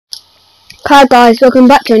Hi guys, welcome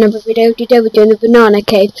back to another video. Today we're doing the banana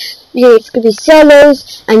cave. It's going to be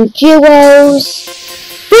solos and duos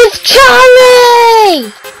with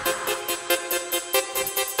Charlie!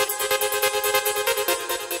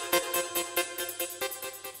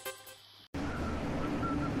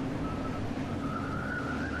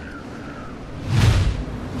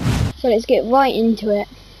 So let's get right into it.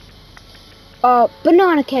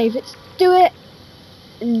 Banana cave, let's do it.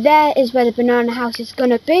 There is where the banana house is going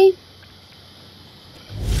to be.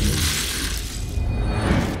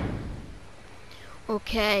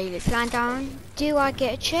 Okay, let's land down. Do I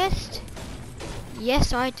get a chest?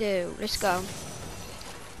 Yes, I do. Let's go.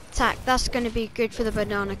 Attack, that's going to be good for the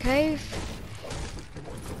banana cave.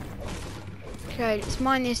 Okay, let's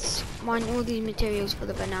mine all these materials for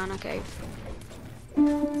the banana cave.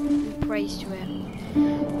 And praise to it.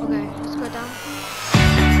 Okay, let's go down.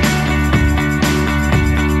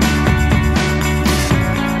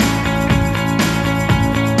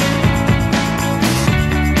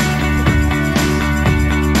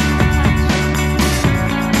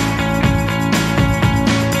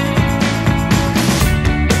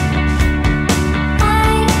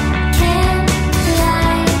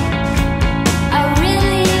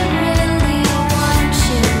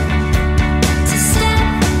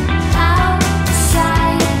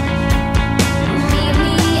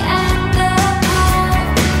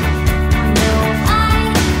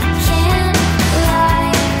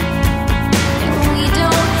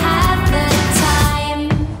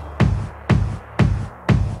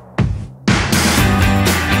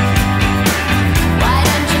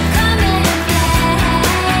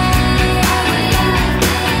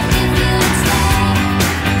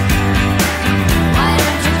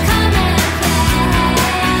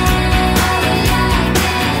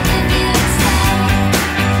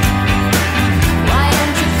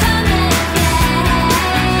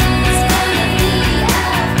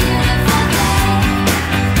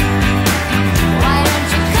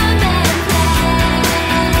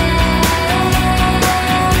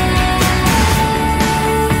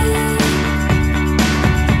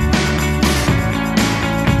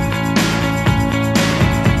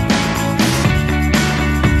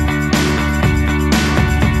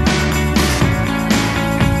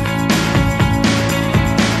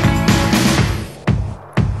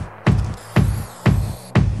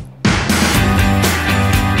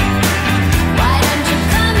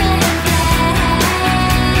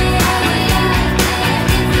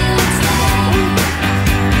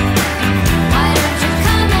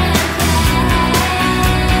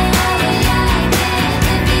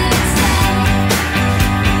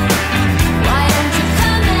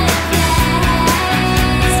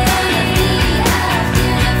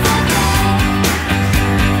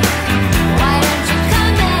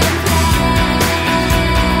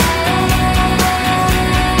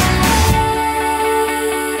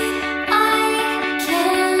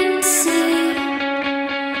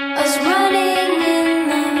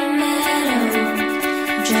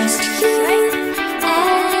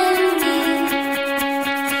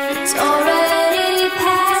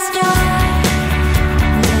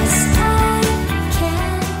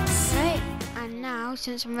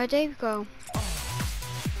 Since I'm ready, go.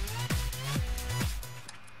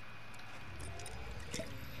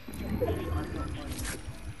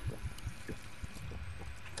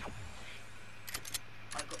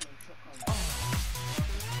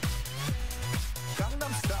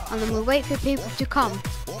 And then we'll wait for people to come.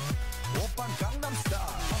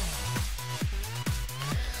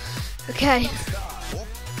 Okay.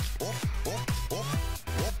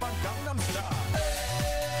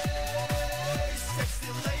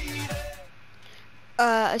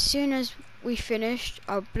 As soon as we finished,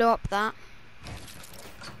 I'll blow up that.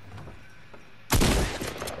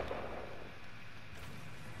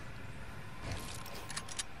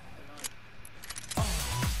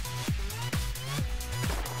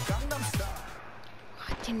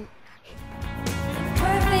 I didn't.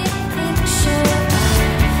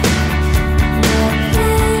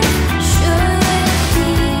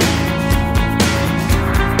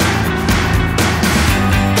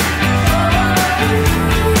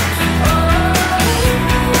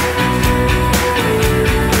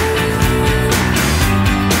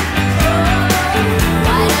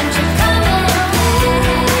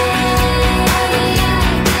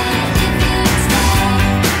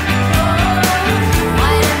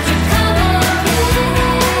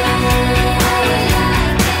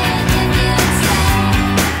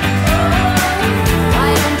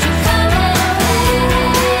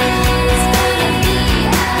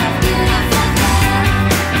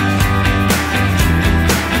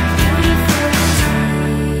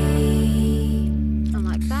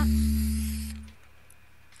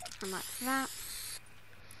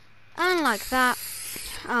 like that,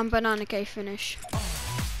 banana cave finish.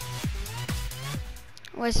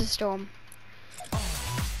 Where's the storm?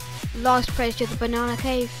 Last praise to the banana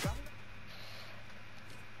cave.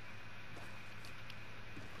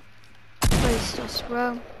 Praise us,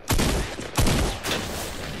 bro.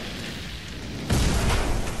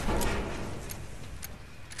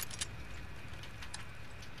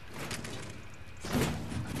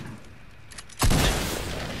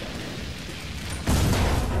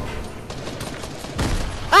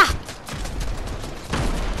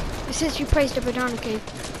 Since you praised the banana cave,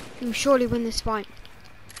 you will surely win this fight.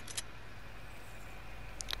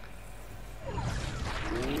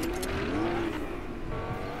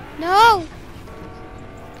 No!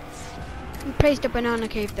 We praised the banana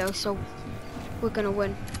cave though, so we're gonna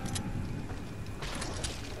win.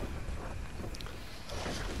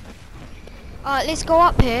 Alright, let's go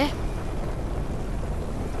up here.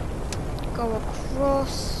 Go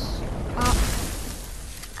across, up,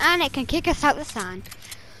 and it can kick us out the sand.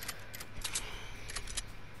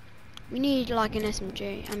 We need like an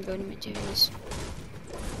SMG and building materials.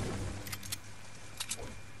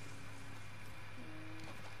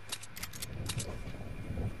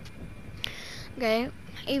 Okay,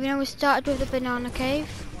 even though we started with the banana cave,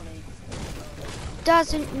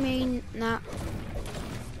 doesn't mean that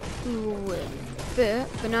we will win.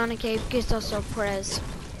 But banana cave gives us our prayers.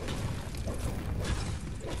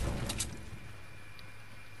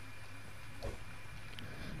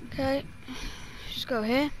 Okay, just go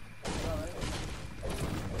here.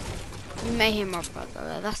 You may hear my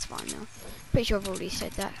brother, that's fine though. Pretty sure I've already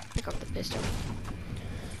said that. Pick up the pistol.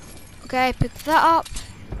 Okay, pick that up.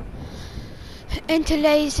 Into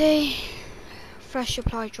lazy. Fresh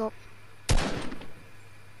supply drop.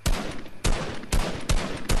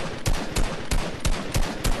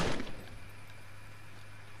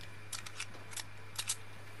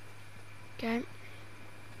 Okay.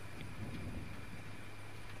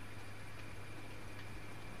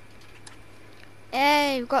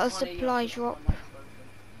 Hey, we've got a supply drop.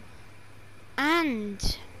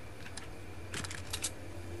 And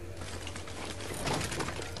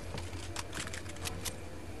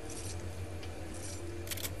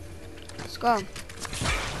let's go.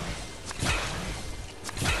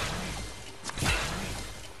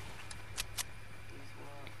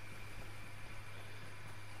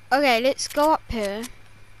 Okay, let's go up here.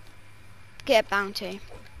 Get a bounty.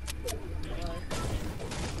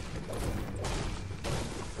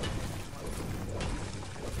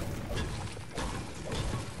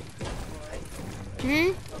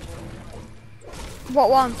 What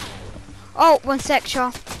one? Oh, one sec,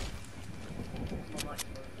 Shaw.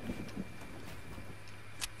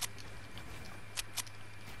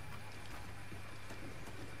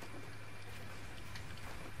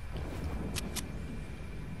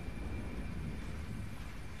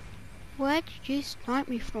 Where did you snipe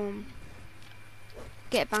me from?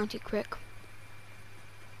 Get a bounty quick.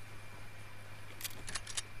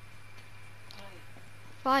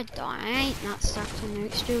 If I die, I ain't that stacked in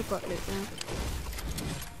loot. Still got loot there.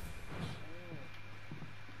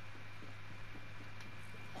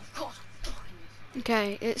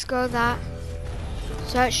 Okay, let's go that.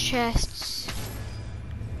 Search chests.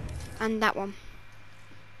 And that one.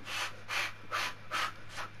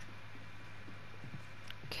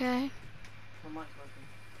 Okay.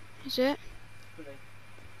 Is it?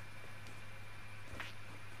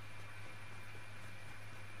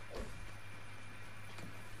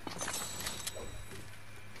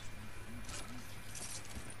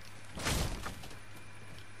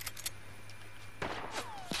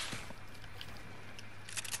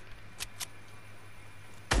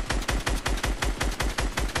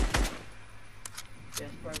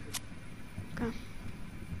 Okay.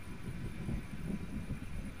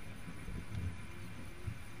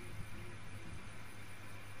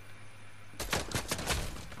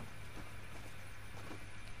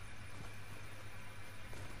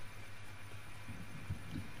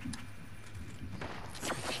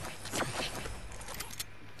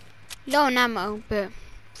 Low on ammo, but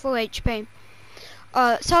full HP.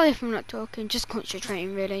 Sorry if I'm not talking, just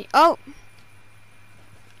concentrating really. Oh!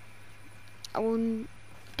 I will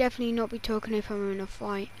definitely not be talking if I'm in a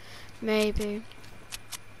fight. Maybe.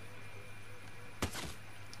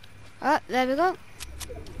 Oh, there we go.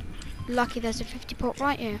 Lucky there's a 50 pot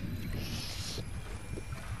right here.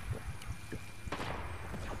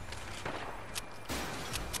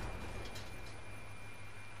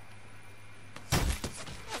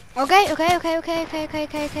 Okay.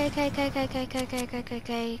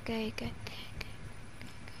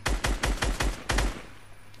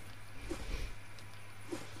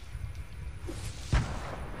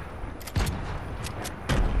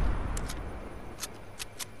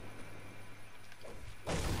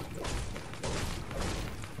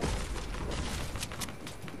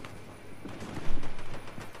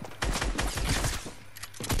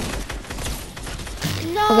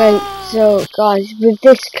 Okay, so guys, with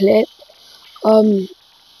this clip, I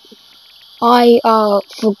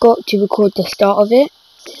forgot to record the start of it.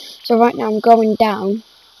 So right now I'm going down,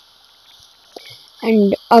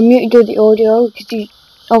 and I muted all the audio because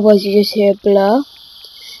otherwise you just hear blur.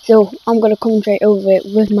 So I'm gonna concentrate over it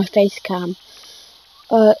with my face cam.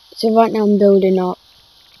 So right now I'm building up.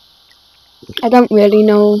 I don't really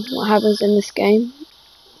know what happens in this game,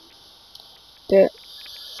 but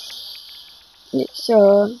it's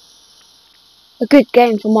a good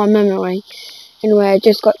game from my memory. Anyway, I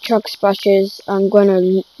just got chug splashes. I'm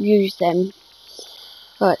gonna use them.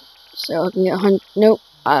 Right, so I can get 100. Nope,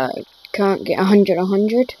 I can't get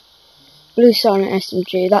 100. Blue Silent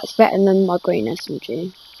SMG. That's better than my green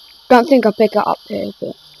SMG. Don't think I'll pick it up here,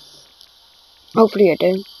 but hopefully I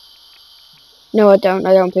do. No, I don't.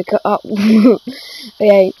 I don't pick it up.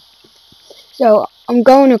 Okay, so I'm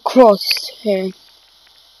going across here.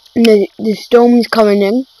 And the storm's coming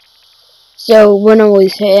in. So when I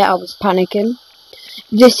was here, I was panicking.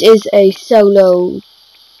 This is a solo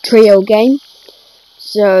trio game.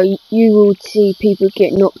 So you will see people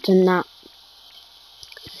get knocked on that.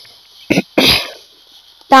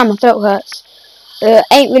 Damn, my throat hurts.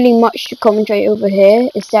 Ain't really much to commentate over here,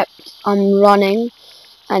 except I'm running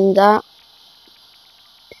and that.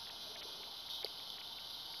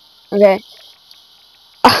 Okay.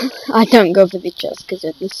 I don't go for the chest because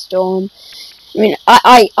of the storm. I mean,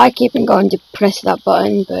 I keep on going to press that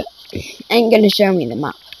button, but it ain't gonna show me the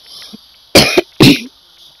map.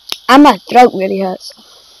 And my throat really hurts.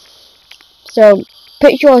 So,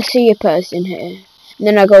 picture I see a person here, and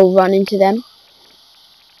then I go run into them.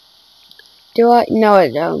 Do I? No, I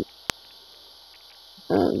don't.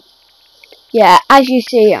 Yeah, as you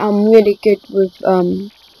see, I'm really good with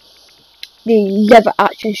the lever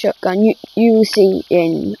action shotgun. You will see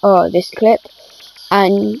in this clip,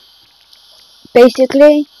 and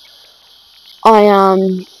basically, I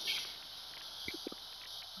am.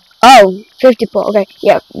 Oh, 50 pot. Okay,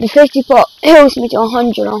 yeah, the 50 pot heals me to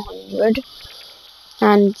 100,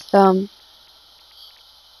 and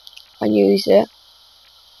I use it.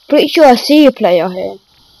 Pretty sure I see a player here.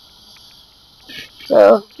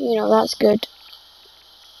 So, you know, that's good.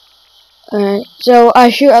 So I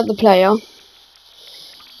shoot at the player.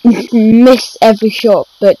 Miss every shot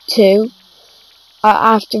but 2.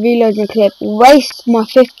 I have to reload the clip. Waste my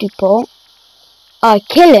 50 pot. I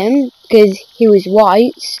kill him because he was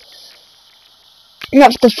white. And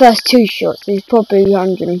that's the first 2 shots. He's probably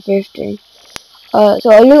 150.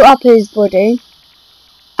 So I loot up his body.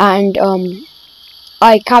 And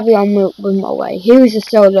I carry on with my way. He was a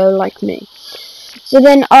solo like me. So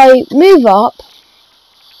then I move up,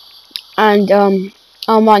 and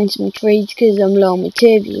I'll mine some trees because I'm low on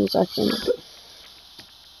materials, I think.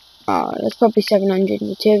 That's probably 700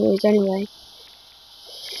 materials anyway.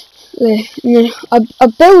 And then I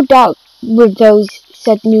build up with those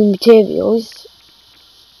said new materials,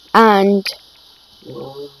 and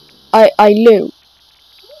I loot.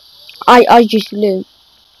 I just loot.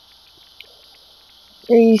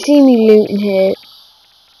 So you see me looting here.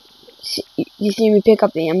 You see me pick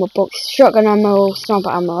up the ammo box, shotgun ammo,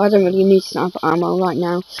 sniper ammo. I don't really need sniper ammo right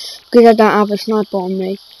now because I don't have a sniper on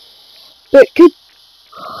me. But could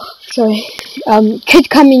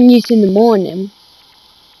come in use in the morning.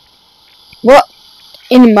 What?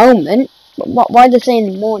 In the moment? Why do they say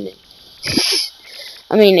in the morning?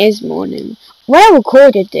 I mean, it is morning. When I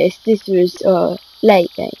recorded this was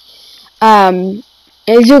late. It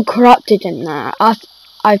was all corrupted in there.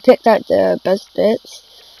 I picked out the best bits.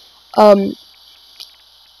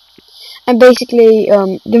 And basically,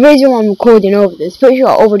 the reason why I'm recording over this, pretty sure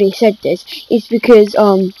I already said this, is because,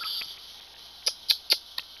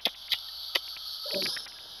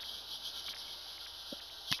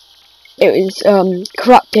 it was,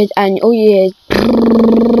 corrupted, and all you hear is,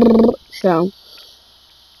 so,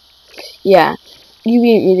 yeah, you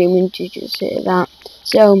ain't really want to just hear that.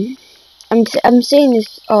 So, I'm seeing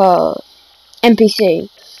this, NPC,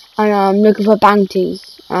 and I'm looking for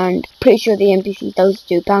bounties, and pretty sure the NPC does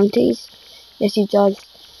do bounties. Yes, he does.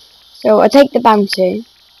 So I take the bounty.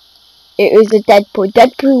 It was a Deadpool.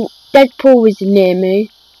 Deadpool was near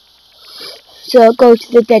me. So I'll go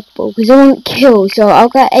to the Deadpool because I want kills. So I'll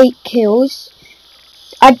get 8 kills.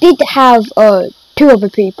 I did have 2 other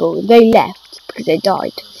people. They left because they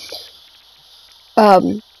died.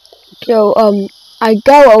 So I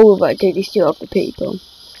go over to these 2 other people,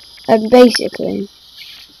 and basically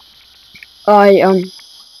I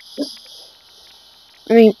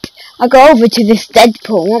go over to this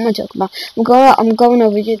Deadpool. What am I talking about? I'm going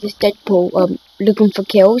over to this Deadpool, looking for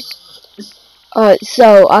kills.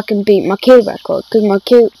 So I can beat my kill record, because my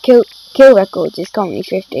kill kill records is currently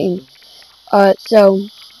 15. So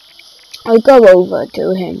I go over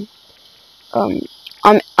to him. I'm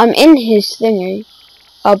in his thingy,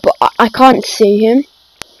 but I can't see him,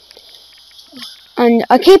 and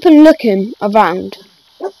I keep on looking around.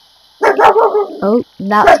 Oh,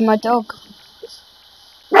 that's my dog.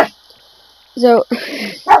 So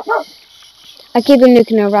I keep on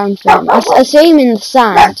looking around for him. I see him in the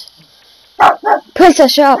sand.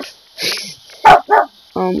 Princess, shut up.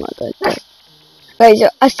 Oh my god. Wait, so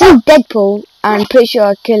I see Deadpool, and I'm pretty sure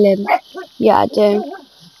I kill him. Yeah, I do.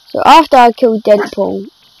 So after I kill Deadpool,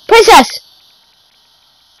 Princess!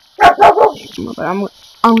 Oh my god,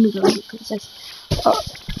 I'm gonna go get Princess. Oh.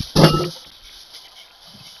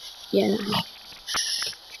 Yeah, no.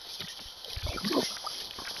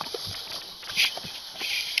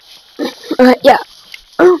 Yeah.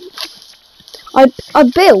 I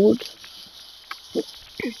build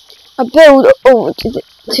over to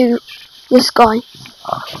this guy.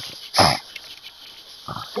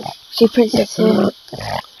 See Princess here.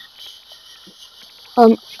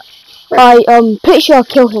 I pretty sure I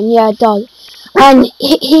kill him. Yeah, I does. And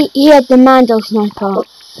he had the Mando sniper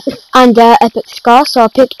and epic scar, so I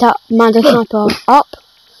picked up Mando sniper up.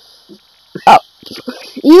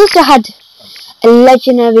 He also had a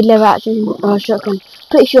legendary lever action shotgun.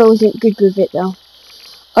 Pretty sure I wasn't good with it though.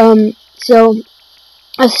 So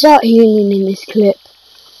I start healing in this clip,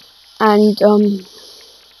 and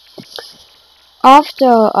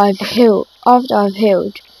after I've healed,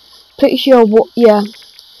 pretty sure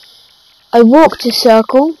I walked a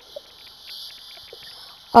circle.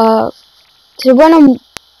 So when I'm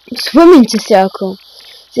swimming to circle,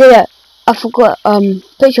 so yeah, I forgot.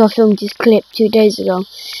 Pretty sure I filmed this clip 2 days ago.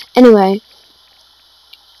 Anyway,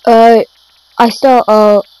 I start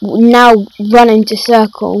now running to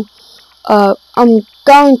circle. I'm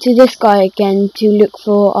going to this guy again to look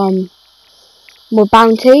for more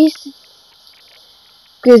bounties,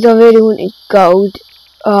 because I really wanted gold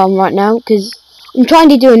right now, because I'm trying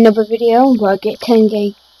to do another video where I get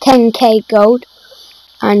 10k gold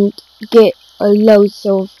and get loads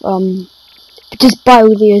of just buy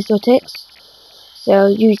all the exotics. So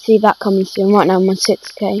you see that coming soon. Right now I'm on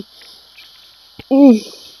 6k.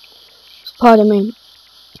 Pardon me.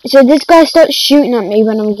 So this guy starts shooting at me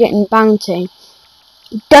when I'm getting bounty.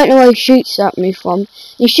 Don't know where he shoots at me from.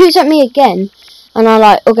 He shoots at me again, and I'm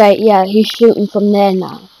like, okay, yeah, he's shooting from there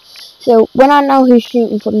now. So when I know he's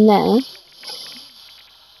shooting from there,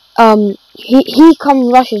 he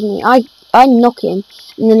rushes me. I knock him,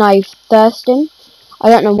 and then I thirst him. I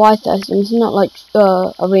don't know why I thirst him. It's not like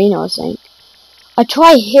arena or something. I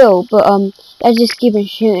try heal, but they just keep on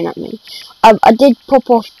shooting at me. I did pop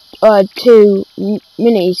off 2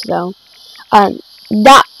 minis though, and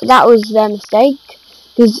that was their mistake,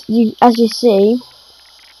 because as you see,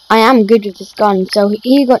 I am good with this gun. So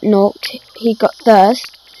he got knocked, he got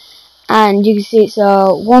thirst, and you can see it's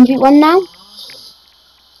a 1v1 now.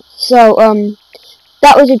 So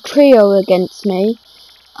that was a trio against me,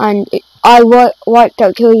 and I wiped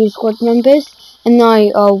out 2 of your squad members, and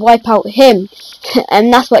I wipe out him,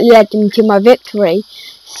 and that's what led him to my victory.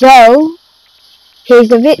 So here's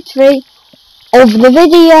the victory of the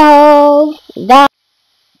video.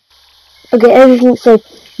 Okay, everything. So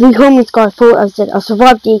the comments guy thought I said I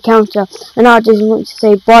survived the encounter, and I just want to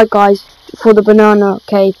say bye guys for the banana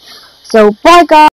cave. So bye guys.